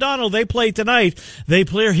Wild, Joe O'Donnell. They play tonight. They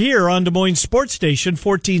play here on Des Moines Sports Station,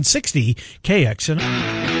 1460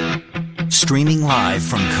 KXNO. Streaming live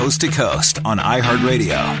from coast to coast on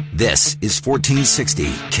iHeartRadio. This is 1460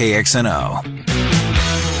 KXNO.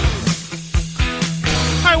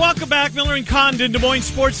 All right, welcome Welcome back, Miller and Condon, Des Moines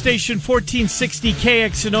Sports Station, 1460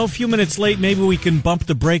 KXNO. A few minutes late, maybe we can bump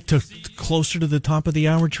the break to closer to the top of the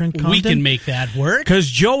hour, Trent Condon. We can make that work. Because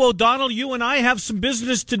Joe O'Donnell, you and I have some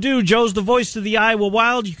business to do. Joe's the voice of the Iowa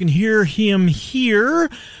Wild. You can hear him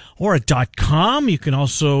here or at .com. You can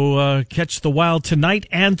also catch the Wild tonight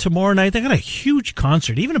and tomorrow night. They got a huge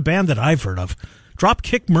concert, even a band that I've heard of.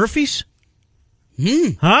 Dropkick Murphys?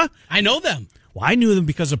 Huh? I know them. Well, I knew them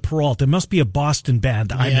because of Peralta. It must be a Boston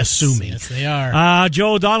band, I'm assuming. Yes, they are.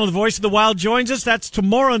 Joe O'Donnell, the voice of the Wild, joins us. That's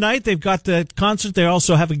tomorrow night. They've got the concert. They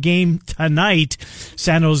also have a game tonight.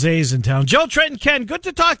 San Jose's in town. Joe, Trent, and Ken, good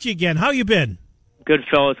to talk to you again. How you been? Good,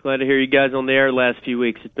 fellas. Glad to hear you guys on the air the last few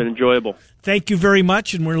weeks. It's been enjoyable. Thank you very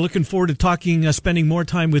much, and we're looking forward to talking, spending more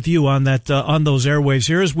time with you on that, on those airwaves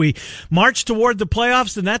here as we march toward the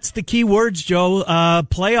playoffs. And that's the key words, Joe.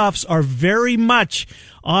 Playoffs are very much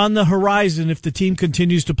on the horizon if the team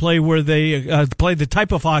continues to play where they play the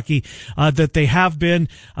type of hockey that they have been.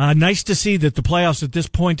 Nice to see that the playoffs at this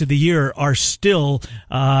point of the year are still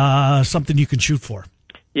something you can shoot for.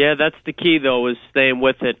 Yeah, that's the key, though, is staying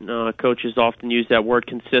with it. Coaches often use that word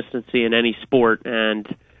consistency in any sport, and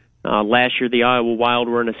last year the Iowa Wild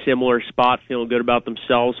were in a similar spot, feeling good about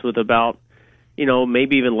themselves with about,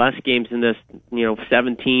 maybe even less games in this,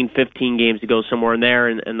 17, 15 games to go somewhere in there,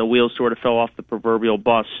 and the wheels sort of fell off the proverbial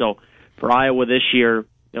bus. So for Iowa this year,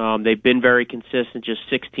 they've been very consistent, just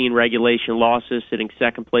 16 regulation losses, sitting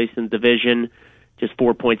second place in the division, just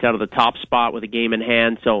 4 points out of the top spot with a game in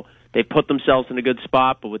hand. So they put themselves in a good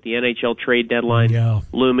spot, but with the NHL trade deadline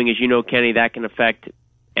looming, as you know, Kenny, that can affect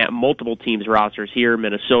multiple teams' rosters here.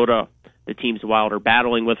 Minnesota, the teams the Wild are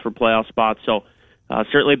battling with for playoff spots. So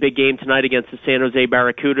certainly a big game tonight against the San Jose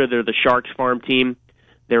Barracuda. They're the Sharks farm team.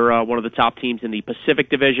 They're one of the top teams in the Pacific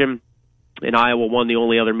Division, and Iowa won the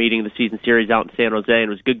only other meeting of the season series out in San Jose, and it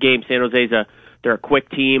was a good game. San Jose's they're a quick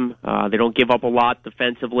team. They don't give up a lot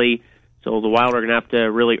defensively, so the Wild are going to have to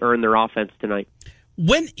really earn their offense tonight.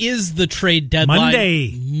 When is the trade deadline?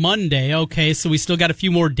 Monday. Okay, so we still got a few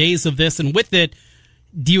more days of this, and with it,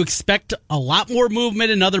 do you expect a lot more movement,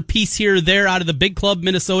 another piece here or there out of the big club,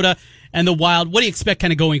 Minnesota, and the Wild? What do you expect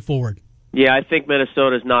kind of going forward? Yeah, I think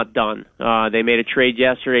Minnesota's not done. They made a trade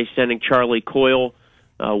yesterday sending Charlie Coyle,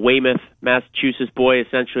 Weymouth, Massachusetts boy,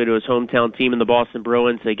 essentially to his hometown team in the Boston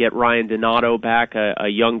Bruins. They get Ryan Donato back, a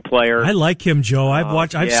young player. I like him, Joe.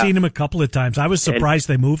 I've seen him a couple of times. I was surprised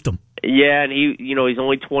they moved him. Yeah, and he's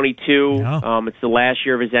only 22. Yeah. It's the last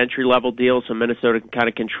year of his entry-level deal, so Minnesota can kind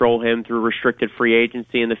of control him through restricted free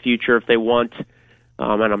agency in the future if they want,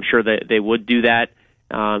 and I'm sure that they would do that.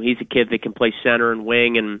 He's a kid that can play center and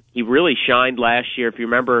wing, and he really shined last year. If you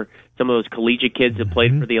remember some of those collegiate kids that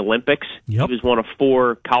played for the Olympics, he was one of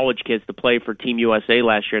 4 college kids to play for Team USA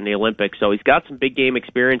last year in the Olympics. So he's got some big game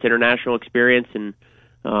experience, international experience, and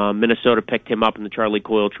Minnesota picked him up in the Charlie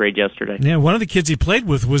Coyle trade yesterday. Yeah, one of the kids he played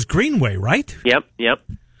with was Greenway, right? Yep.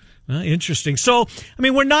 Interesting. So, I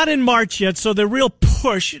mean, we're not in March yet, so the real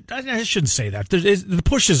push, I shouldn't say that. The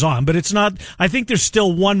push is on, but it's not, I think there's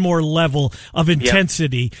still one more level of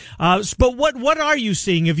intensity. But what are you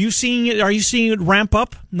seeing? Are you seeing it ramp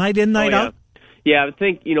up night in, night out? Yeah, I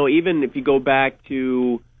think, even if you go back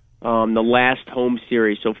to the last home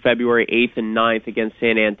series, so February 8th and 9th against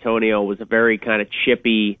San Antonio was a very kind of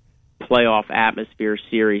chippy playoff atmosphere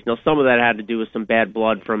series. Now, some of that had to do with some bad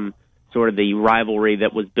blood from sort of the rivalry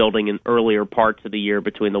that was building in earlier parts of the year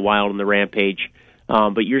between the Wild and the Rampage.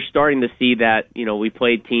 But you're starting to see that, we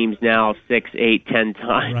played teams now 6, 8, 10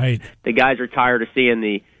 times. Right. The guys are tired of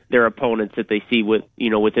seeing their opponents that they see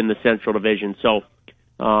within the Central Division. So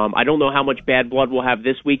I don't know how much bad blood we'll have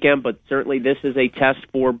this weekend, but certainly this is a test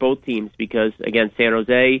for both teams because, again, San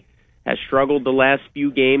Jose has struggled the last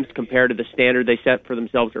few games compared to the standard they set for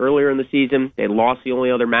themselves earlier in the season. They lost the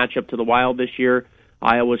only other matchup to the Wild this year.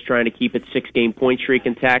 Iowa's trying to keep its 6-game point streak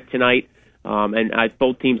intact tonight. And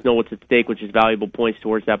both teams know what's at stake, which is valuable points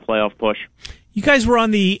towards that playoff push. You guys were on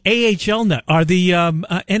the AHL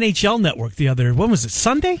NHL network the other, when was it,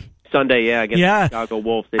 Sunday? Sunday, against the Chicago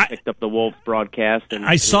Wolves. They picked up the Wolves broadcast. And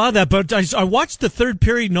I saw that, but I watched the third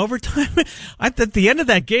period in overtime. At the end of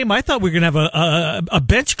that game, I thought we were going to have a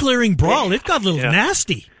bench-clearing brawl. It got a little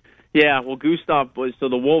nasty. Yeah, well,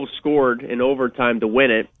 the Wolves scored in overtime to win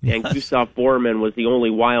it, and Gustav Borman was the only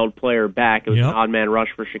Wild player back. It was an odd man rush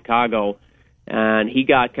for Chicago, and he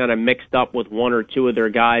got kind of mixed up with one or two of their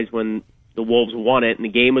guys when the Wolves won it, and the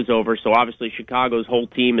game was over. So obviously Chicago's whole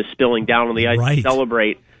team is spilling down on the ice to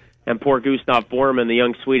celebrate. And poor Gustav Borman, the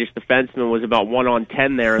young Swedish defenseman, was about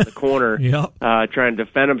 1-on-10 there in the corner trying to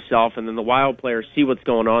defend himself. And then the Wild players see what's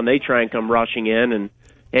going on. They try and come rushing in, and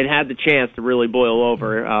it had the chance to really boil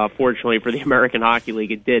over. Fortunately for the American Hockey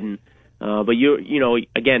League, it didn't. But you know,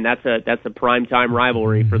 again, that's a primetime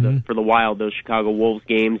rivalry for the Wild, those Chicago Wolves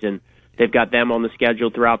games, and they've got them on the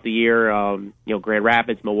schedule throughout the year. You know, Grand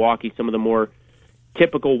Rapids, Milwaukee, some of the more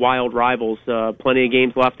typical Wild rivals. Plenty of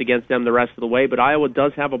games left against them the rest of the way, but Iowa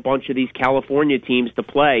does have a bunch of these California teams to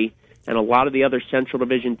play, and a lot of the other Central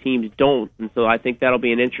Division teams don't. And so I think that'll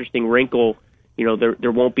be an interesting wrinkle. You know,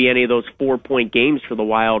 there won't be any of those 4-point games for the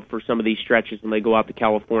Wild for some of these stretches when they go out to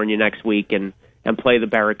California next week and play the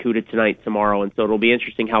Barracuda tonight, tomorrow. And so it'll be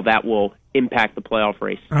interesting how that will impact the playoff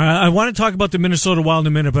race. I want to talk about the Minnesota Wild in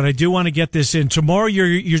a minute, but I do want to get this in. Tomorrow,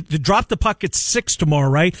 you drop the puck at 6 tomorrow,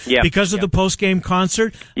 right? Yeah. Because of the post-game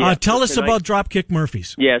concert. Yeah. Tell us about Dropkick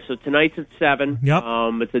Murphys. Yeah, so tonight's at 7. Yep.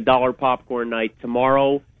 It's $1 popcorn night.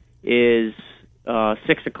 Tomorrow is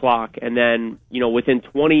 6 o'clock, and then, you know, within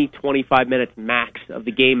 20-25 minutes max of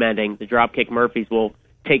the game ending, the Dropkick Murphys will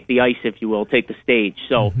take the ice, if you will, take the stage.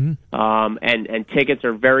 So, and tickets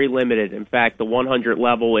are very limited. In fact, the 100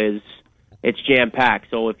 level it's jam-packed.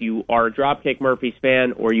 So if you are a Dropkick Murphys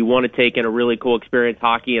fan or you want to take in a really cool experience,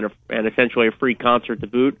 hockey and essentially a free concert to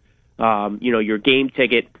boot, you know, your game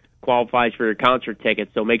ticket qualifies for your concert ticket.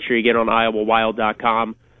 So make sure you get on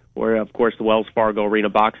IowaWild.com or, of course, the Wells Fargo Arena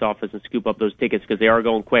box office and scoop up those tickets because they are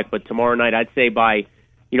going quick. But tomorrow night, I'd say by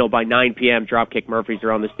 9 p.m., Dropkick Murphys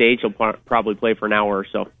are on the stage. They'll probably play for an hour or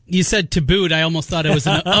so. You said to boot. I almost thought it was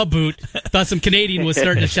a boot. Thought some Canadian was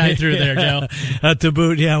starting to shine through there, Joe. To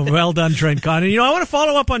boot, yeah. Well done, Trent Condon. You know, I want to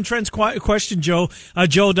follow up on Trent's question, Joe.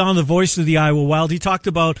 Joe Don, the voice of the Iowa Wild. He talked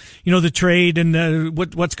about, you know, the trade and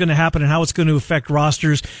what's going to happen and how it's going to affect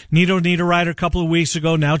rosters. Nito Niederreiter a couple of weeks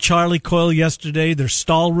ago. Now Charlie Coyle yesterday. There's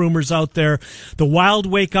stall rumors out there. The Wild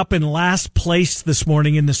wake up in last place this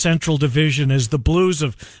morning in the Central Division as the Blues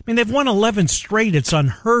they've won 11 straight. It's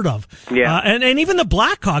unheard of. Yeah. And even the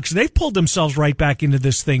Blackhawks, they've pulled themselves right back into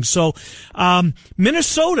this thing. So,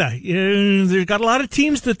 Minnesota, they've got a lot of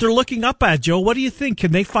teams that they're looking up at. Joe, what do you think?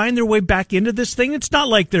 Can they find their way back into this thing? It's not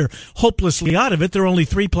like they're hopelessly out of it. They're only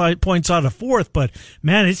 3 points out of fourth, but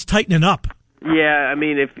man, it's tightening up. Yeah, I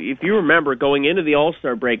mean, if you remember going into the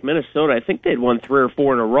All-Star break, Minnesota, I think they'd won 3 or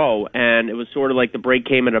 4 in a row, and it was sort of like the break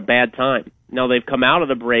came at a bad time. Now they've come out of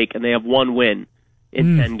the break and they have 1 win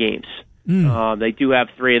in 10 games. They do have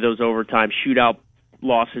 3 of those overtime shootout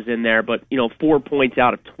losses in there, but 4 points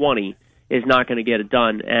out of 20 is not going to get it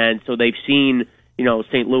done. And so they've seen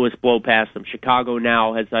St. Louis blow past them. Chicago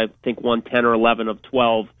now has, I think, won 10 or 11 of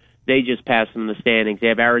 12. They just passed them in the standings. They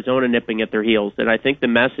have Arizona nipping at their heels, and I think the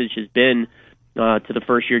message has been to the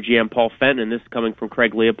first-year GM Paul Fenton, and this is coming from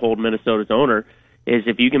Craig Leopold, Minnesota's owner, is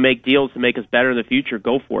if you can make deals to make us better in the future,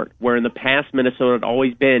 go for it. Where in the past Minnesota had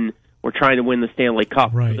always been, we're trying to win the Stanley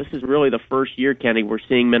Cup. Right. So this is really the first year, Kenny, we're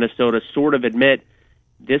seeing Minnesota sort of admit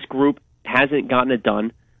this group hasn't gotten it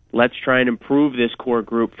done. Let's try and improve this core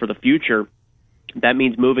group for the future. That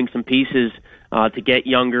means moving some pieces to get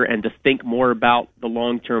younger and to think more about the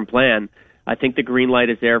long-term plan. I think the green light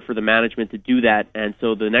is there for the management to do that. And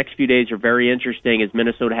so the next few days are very interesting as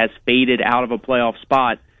Minnesota has faded out of a playoff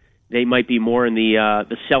spot. They might be more in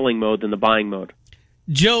the selling mode than the buying mode.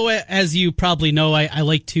 Joe, as you probably know, I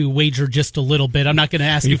like to wager just a little bit. I'm not going to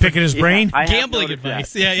ask you for picking his brain? gambling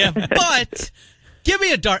advice. Yeah. But give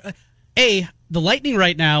me a dart. The Lightning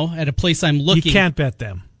right now at a place I'm looking. You can't bet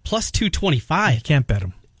them. Plus 225. You can't bet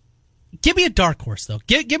them. Give me a dark horse though.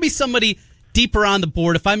 Give me somebody deeper on the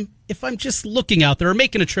board. If I'm just looking out there or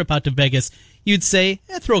making a trip out to Vegas, you'd say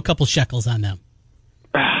throw a couple shekels on them.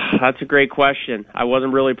 That's a great question. I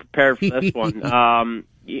wasn't really prepared for this one.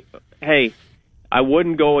 Hey, I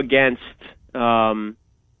wouldn't go against, the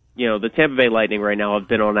Tampa Bay Lightning right now have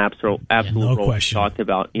been on absolute no roll question. Talked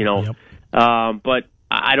about, Yep. But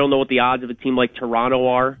I don't know what the odds of a team like Toronto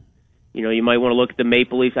are. You might want to look at the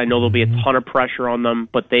Maple Leafs. I know there'll be a ton of pressure on them,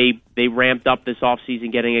 but they ramped up this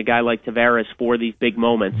offseason getting a guy like Tavares for these big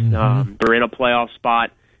moments. They're in a playoff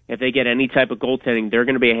spot. If they get any type of goaltending, they're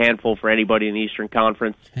going to be a handful for anybody in the Eastern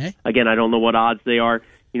Conference. Hey. Again, I don't know what odds they are.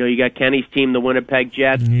 You got Kenny's team, the Winnipeg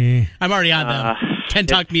Jets. I'm already on them. Ken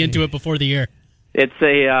talked me into it before the year. It's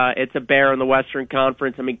a bear in the Western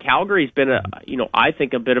Conference. I mean, Calgary's been I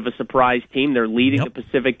think a bit of a surprise team. They're leading the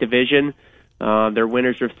Pacific Division. They're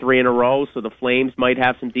winners of 3 in a row, so the Flames might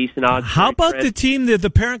have some decent odds. How about the team, the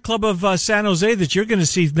parent club of San Jose that you're going to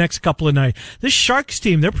see next couple of nights? This Sharks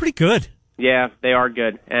team, they're pretty good. Yeah, they are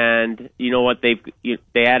good. And you know what? They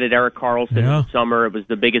added Erik Karlsson in the summer. It was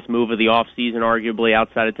the biggest move of the offseason, arguably,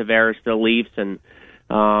 outside of Tavares to the Leafs. And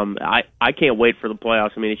I can't wait for the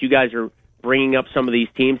playoffs. I mean, if you guys are bringing up some of these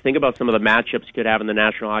teams, think about some of the matchups you could have in the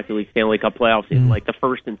National Hockey League Stanley Cup playoffs in like the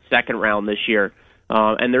first and second round this year.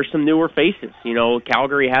 And there's some newer faces. You know,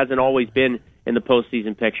 Calgary hasn't always been in the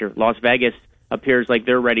postseason picture. Las Vegas appears like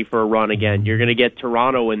they're ready for a run again. You're going to get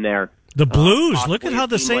Toronto in there. The Blues. Look at how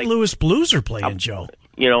the St. Louis Blues are playing, Joe.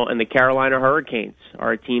 You know, and the Carolina Hurricanes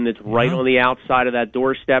are a team that's right on the outside of that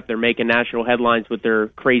doorstep. They're making national headlines with their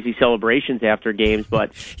crazy celebrations after games.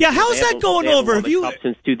 But yeah, how's that going over? Have you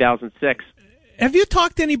since 2006? Have you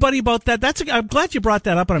talked to anybody about that? I'm glad you brought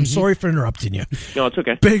that up, and I'm sorry for interrupting you. No, it's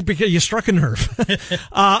okay. Because you struck a nerve.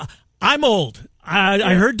 I'm old.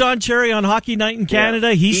 I heard Don Cherry on Hockey Night in Canada.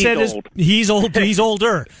 Yeah, he said old. He's old. He's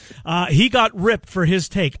older. He got ripped for his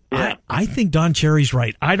take. Yeah. I think Don Cherry's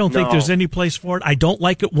right. I don't think there's any place for it. I don't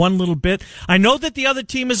like it one little bit. I know that the other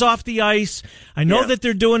team is off the ice. I know that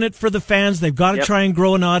they're doing it for the fans. They've got to try and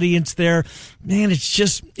grow an audience there. Man, it's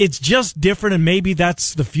just different, and maybe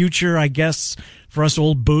that's the future, I guess, for us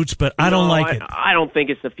old boots, but I don't like it. I don't think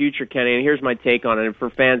it's the future, Kenny, and here's my take on it. And for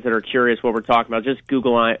fans that are curious what we're talking about, just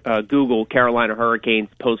Google Carolina Hurricanes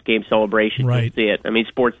post-game celebration. Right. You'll see it. I mean,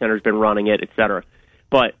 SportsCenter's been running it, et cetera.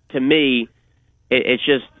 But to me,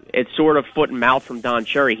 it's sort of foot and mouth from Don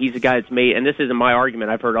Cherry. He's a guy that's made, and this isn't my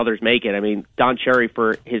argument, I've heard others make it. I mean, Don Cherry,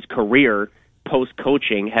 for his career,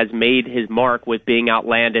 post-coaching, has made his mark with being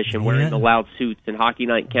outlandish and wearing the loud suits in Hockey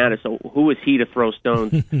Night in Canada. So who is he to throw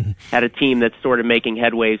stones at a team that's sort of making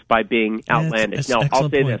headways by being outlandish? Now, I'll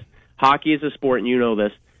say this. Hockey is a sport, and you know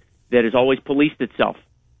this, that has always policed itself.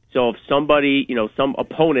 So if somebody, some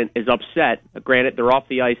opponent is upset, granted, they're off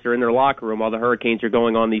the ice, they're in their locker room while the Hurricanes are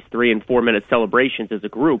going on these 3 and 4 minute celebrations as a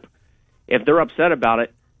group. If they're upset about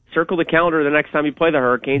it, circle the calendar the next time you play the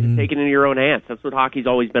Hurricanes and take it into your own hands. That's what hockey's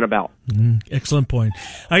always been about. Excellent point.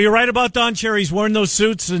 You're right about Don Cherry. He's worn those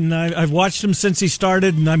suits, and I've watched him since he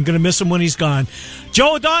started, and I'm going to miss him when he's gone.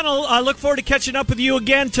 Joe O'Donnell, I look forward to catching up with you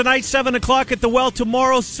again tonight, 7 o'clock at the Well.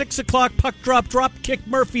 Tomorrow, 6 o'clock, puck drop kick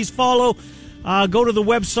Murphy's follow. Go to the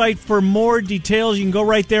website for more details. You can go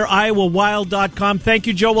right there, iowawild.com. Thank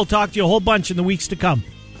you, Joe. We'll talk to you a whole bunch in the weeks to come.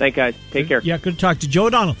 Thanks, guys. Take care. Yeah, good to talk to Joe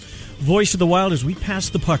O'Donnell, voice of the Wild, as we pass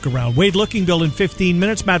the puck around. Wade Lookingbill in 15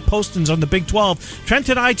 minutes. Matt Poston's on the Big 12. Trent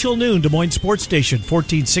and I till noon. Des Moines Sports Station,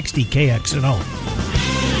 1460 KXNO.